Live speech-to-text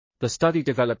The study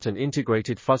developed an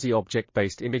integrated fuzzy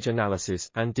object-based image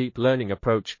analysis and deep learning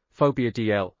approach,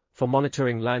 Phobia-DL, for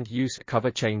monitoring land use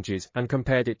cover changes and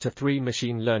compared it to 3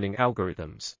 machine learning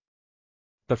algorithms.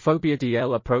 The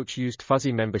Phobia-DL approach used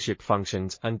fuzzy membership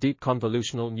functions and deep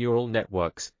convolutional neural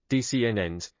networks,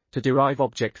 DCNNs, to derive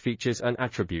object features and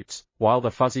attributes, while the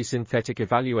fuzzy synthetic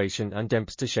evaluation and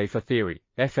Dempster-Shafer theory,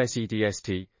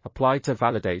 FSEDST, applied to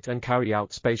validate and carry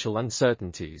out spatial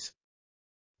uncertainties.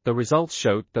 The results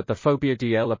showed that the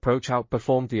Phobia-DL approach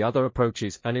outperformed the other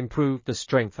approaches and improved the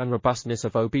strength and robustness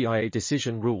of OBIA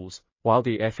decision rules, while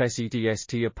the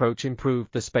FSEDST approach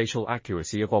improved the spatial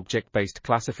accuracy of object-based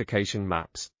classification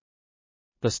maps.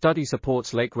 The study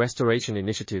supports lake restoration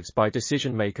initiatives by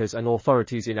decision-makers and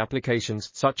authorities in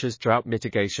applications such as drought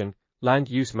mitigation, land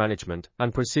use management,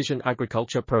 and precision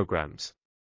agriculture programs.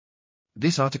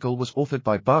 This article was authored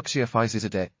by Bakhtiar,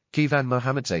 Feizizadeh, Keyvan,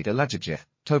 Mohammadzade, Alajujeh,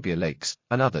 Tobia Lakes,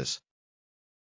 and others.